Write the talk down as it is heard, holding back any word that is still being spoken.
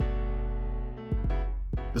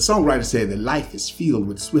The songwriter said that life is filled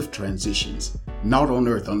with swift transitions. Naught on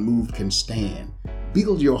earth unmoved can stand.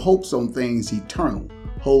 Build your hopes on things eternal.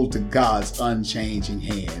 Hold to God's unchanging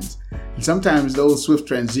hands. And sometimes those swift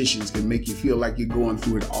transitions can make you feel like you're going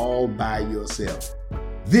through it all by yourself.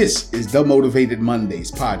 This is the Motivated Mondays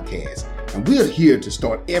podcast, and we're here to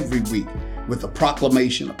start every week with a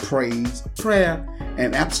proclamation of praise, prayer,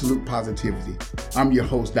 and absolute positivity. I'm your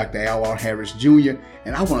host, Dr. Al Harris Jr.,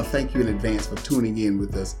 and I want to thank you in advance for tuning in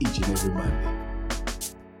with us each and every Monday.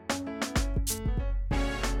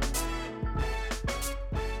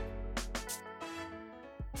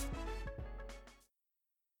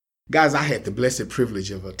 Guys, I had the blessed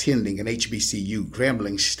privilege of attending an HBCU,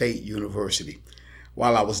 Grambling State University.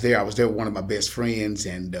 While I was there with one of my best friends,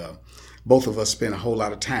 and both of us spent a whole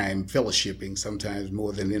lot of time fellowshipping, sometimes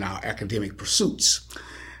more than in our academic pursuits.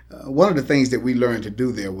 One of the things that we learned to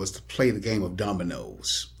do there was to play the game of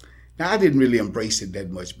dominoes. Now, I didn't really embrace it that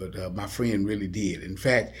much, but my friend really did. In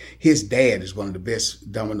fact, his dad is one of the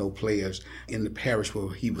best domino players in the parish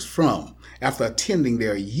where he was from. After attending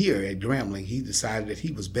there a year at Grambling, he decided that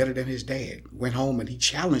he was better than his dad. Went home and he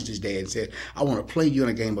challenged his dad and said, I want to play you in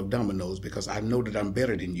a game of dominoes because I know that I'm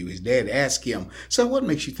better than you. His dad asked him, son, what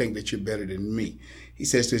makes you think that you're better than me? He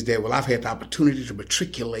says to his dad, well, I've had the opportunity to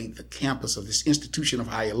matriculate the campus of this institution of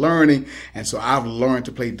higher learning, and so I've learned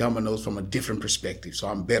to play dominoes from a different perspective, so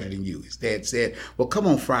I'm better than you. His dad said, well, come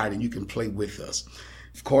on Friday and you can play with us.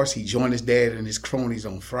 Of course, he joined his dad and his cronies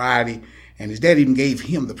on Friday, and his dad even gave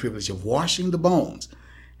him the privilege of washing the bones.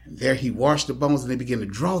 And there he washed the bones, and they began to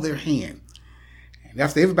draw their hand. And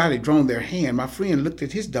after everybody had drawn their hand, my friend looked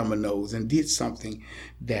at his dominoes and did something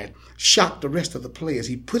that shocked the rest of the players.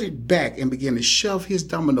 He put it back and began to shove his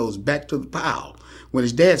dominoes back to the pile. When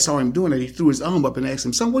his dad saw him doing it, he threw his arm up and asked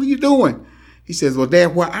him, son, what are you doing? He says, well,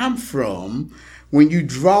 Dad, where I'm from, when you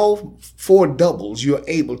draw 4 doubles, you're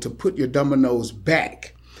able to put your dominoes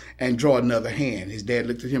back and draw another hand. His dad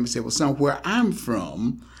looked at him and said, well, son, where I'm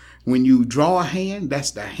from, when you draw a hand,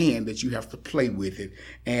 that's the hand that you have to play with it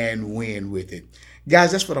and win with it.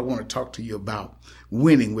 Guys, that's what I want to talk to you about,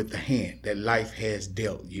 winning with the hand that life has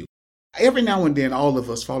dealt you. Every now and then, all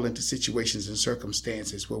of us fall into situations and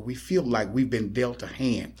circumstances where we feel like we've been dealt a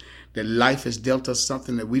hand, that life has dealt us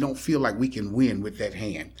something that we don't feel like we can win with that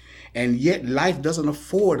hand. And yet life doesn't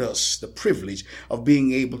afford us the privilege of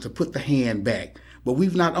being able to put the hand back. But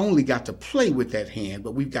we've not only got to play with that hand,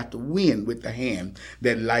 but we've got to win with the hand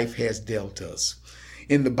that life has dealt us.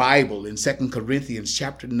 In the Bible, in 2 Corinthians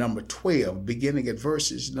chapter number 12, beginning at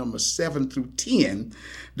verses number 7 through 10,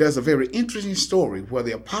 there's a very interesting story where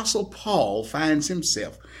the Apostle Paul finds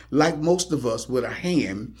himself, like most of us, with a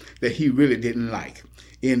hand that he really didn't like.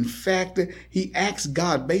 In fact, he asked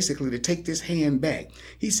God basically to take this hand back.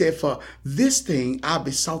 He said, for this thing I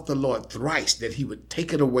besought the Lord thrice that he would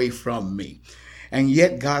take it away from me. And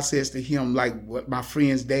yet God says to him, like what my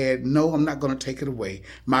friend's dad, no, I'm not going to take it away.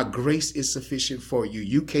 My grace is sufficient for you.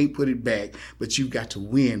 You can't put it back, but you've got to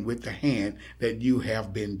win with the hand that you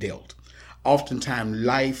have been dealt. Oftentimes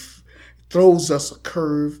life throws us a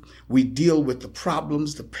curve. We deal with the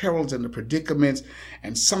problems, the perils, and the predicaments.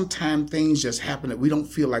 And sometimes things just happen that we don't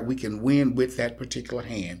feel like we can win with that particular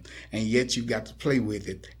hand. And yet you've got to play with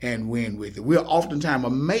it and win with it. We're oftentimes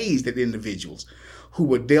amazed at individuals who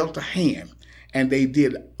were dealt a hand, and they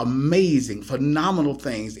did amazing, phenomenal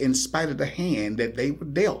things in spite of the hand that they were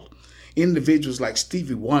dealt. Individuals like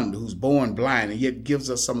Stevie Wonder, who's born blind and yet gives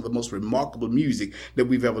us some of the most remarkable music that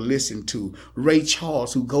we've ever listened to. Ray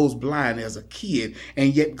Charles, who goes blind as a kid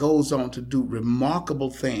and yet goes on to do remarkable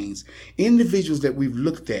things. Individuals that we've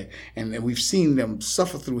looked at and we've seen them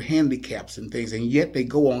suffer through handicaps and things, and yet they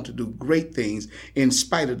go on to do great things in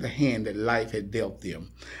spite of the hand that life had dealt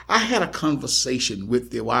them. I had a conversation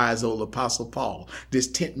with the wise old Apostle Paul,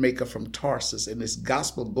 this tent maker from Tarsus and this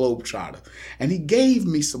gospel globetrotter, and he gave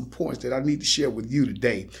me some points that I need to share with you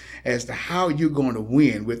today as to how you're going to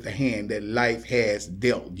win with the hand that life has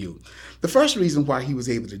dealt you. The first reason why he was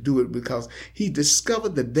able to do it because he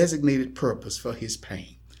discovered the designated purpose for his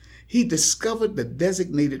pain. He discovered the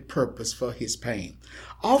designated purpose for his pain.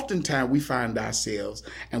 Oftentimes we find ourselves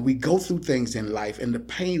and we go through things in life and the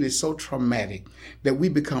pain is so traumatic that we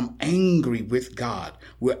become angry with God.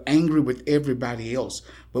 We're angry with everybody else.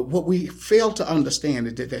 But what we fail to understand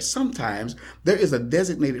is that sometimes there is a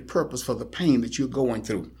designated purpose for the pain that you're going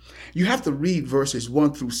through. You have to read verses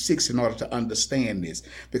 1 through 6 in order to understand this,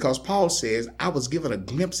 because Paul says, I was given a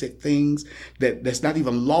glimpse at things that's not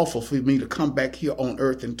even lawful for me to come back here on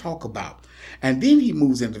earth and talk about. And then he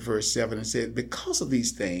moves into verse 7 and said, because of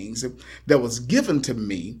these things that was given to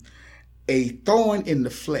me, a thorn in the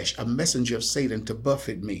flesh, a messenger of Satan to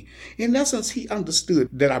buffet me. In essence, he understood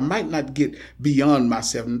that I might not get beyond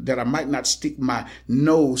myself, that I might not stick my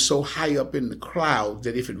nose so high up in the clouds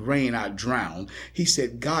that if it rained, I'd drown. He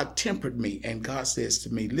said, God tempered me, and God says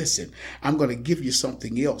to me, listen, I'm going to give you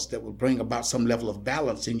something else that will bring about some level of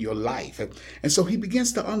balance in your life. And so he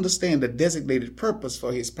begins to understand the designated purpose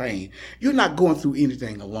for his pain. You're not going through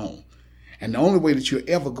anything alone. And the only way that you're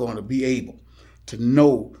ever going to be able to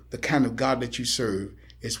know the kind of God that you serve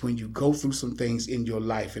is when you go through some things in your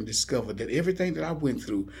life and discover that everything that I went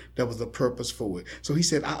through, there was a purpose for it. So he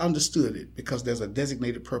said, I understood it because there's a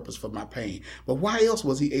designated purpose for my pain. But why else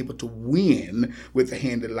was he able to win with the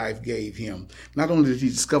hand that life gave him? Not only did he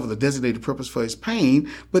discover the designated purpose for his pain,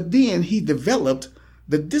 but then he developed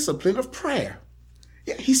the discipline of prayer.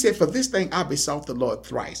 Yeah, he said, for this thing I besought the Lord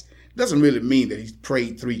thrice. Doesn't really mean that he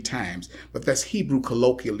prayed 3 times, but that's Hebrew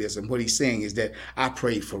colloquialism. What he's saying is that I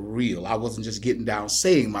prayed for real. I wasn't just getting down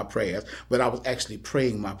saying my prayers, but I was actually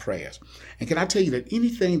praying my prayers. And can I tell you that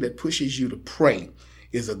anything that pushes you to pray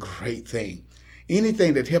is a great thing.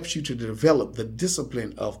 Anything that helps you to develop the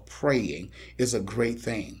discipline of praying is a great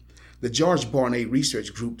thing. The George Barna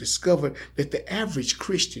Research Group discovered that the average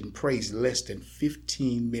Christian prays less than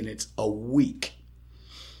 15 minutes a week.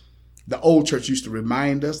 The old church used to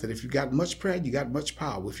remind us that if you got much prayer, you got much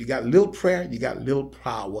power. If you got little prayer, you got little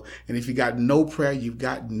power. And if you got no prayer, you've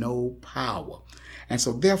got no power. And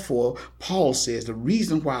so therefore, Paul says the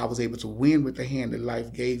reason why I was able to win with the hand that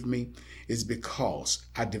life gave me is because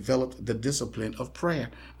I developed the discipline of prayer.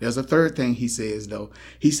 There's a third thing he says, though.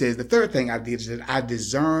 He says the third thing I did is that I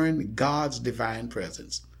discerned God's divine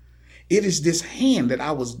presence. It is this hand that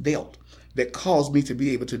I was dealt that caused me to be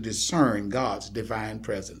able to discern God's divine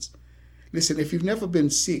presence. Listen, if you've never been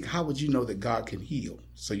sick, how would you know that God can heal?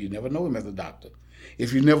 So you never know him as a doctor.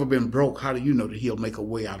 If you've never been broke, how do you know that he'll make a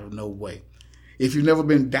way out of no way? If you've never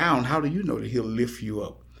been down, how do you know that he'll lift you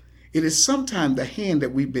up? It is sometimes the hand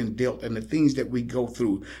that we've been dealt and the things that we go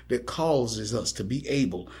through that causes us to be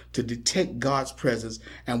able to detect God's presence,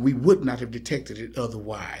 and we would not have detected it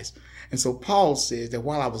otherwise. And so Paul says that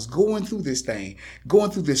while I was going through this thing,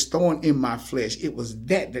 going through this thorn in my flesh, it was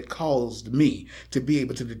that caused me to be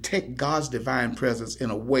able to detect God's divine presence in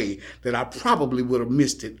a way that I probably would have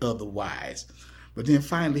missed it otherwise. But then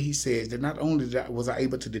finally he says that not only was I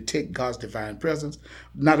able to detect God's divine presence,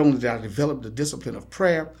 not only did I develop the discipline of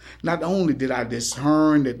prayer, not only did I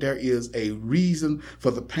discern that there is a reason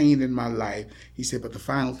for the pain in my life, he said, but the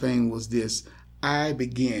final thing was this: I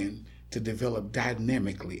began to develop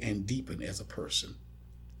dynamically and deepen as a person.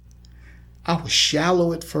 I was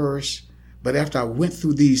shallow at first, but after I went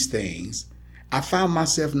through these things, I found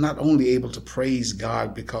myself not only able to praise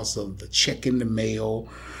God because of the check in the mail,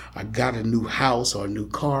 I got a new house or a new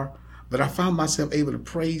car, but I found myself able to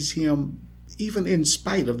praise him even in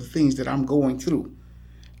spite of the things that I'm going through.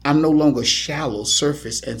 I'm no longer shallow,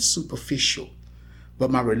 surface, and superficial,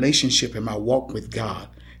 but my relationship and my walk with God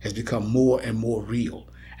has become more and more real.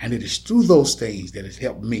 And it is through those things that has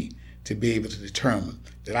helped me to be able to determine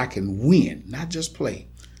that I can win, not just play,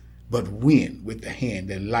 but win with the hand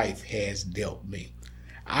that life has dealt me.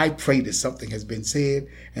 I pray that something has been said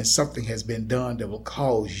and something has been done that will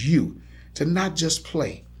cause you to not just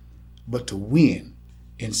play, but to win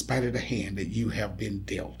in spite of the hand that you have been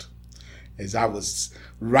dealt. As I was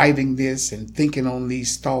writing this and thinking on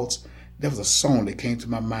these thoughts, there was a song that came to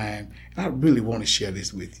my mind, and I really want to share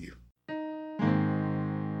this with you.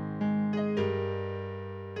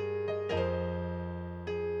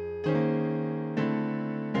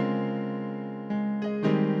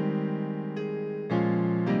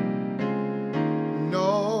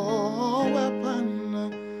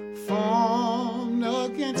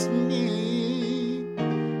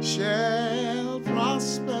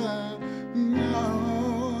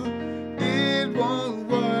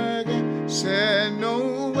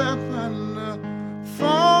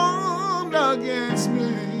 Against me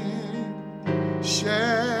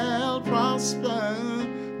shall prosper.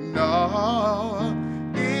 No,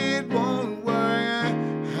 it won't work.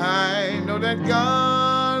 I know that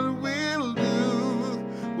God will do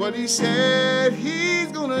what he said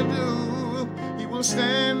he's gonna do. He will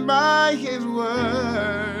stand by his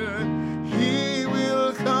word. He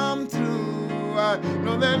will come through. I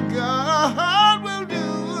know that God will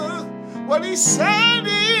do what he said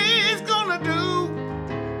he's gonna do.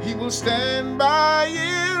 He will stand by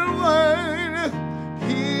his word.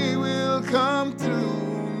 He will come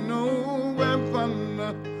through. No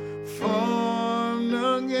weapon formed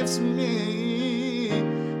against me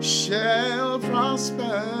shall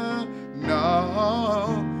prosper.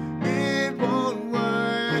 No, it won't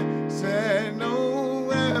work. Say no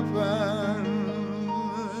weapon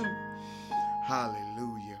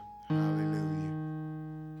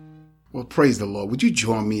Well, praise the Lord. Would you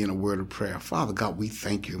join me in a word of prayer? Father God, we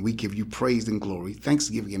thank you and we give you praise and glory,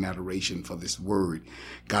 thanksgiving and adoration for this word.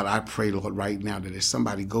 God, I pray, Lord, right now that as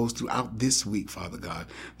somebody goes throughout this week, Father God,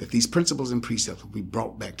 that these principles and precepts will be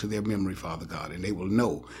brought back to their memory, Father God, and they will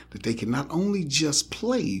know that they can not only just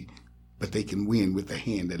play, but they can win with the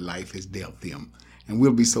hand that life has dealt them. And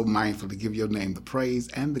we'll be so mindful to give your name the praise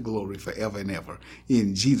and the glory forever and ever.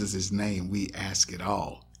 In Jesus' name we ask it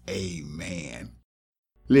all. Amen.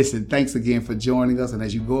 Listen, thanks again for joining us. And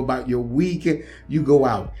as you go about your week, you go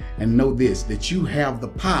out and know this, that you have the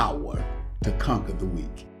power to conquer the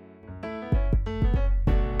week.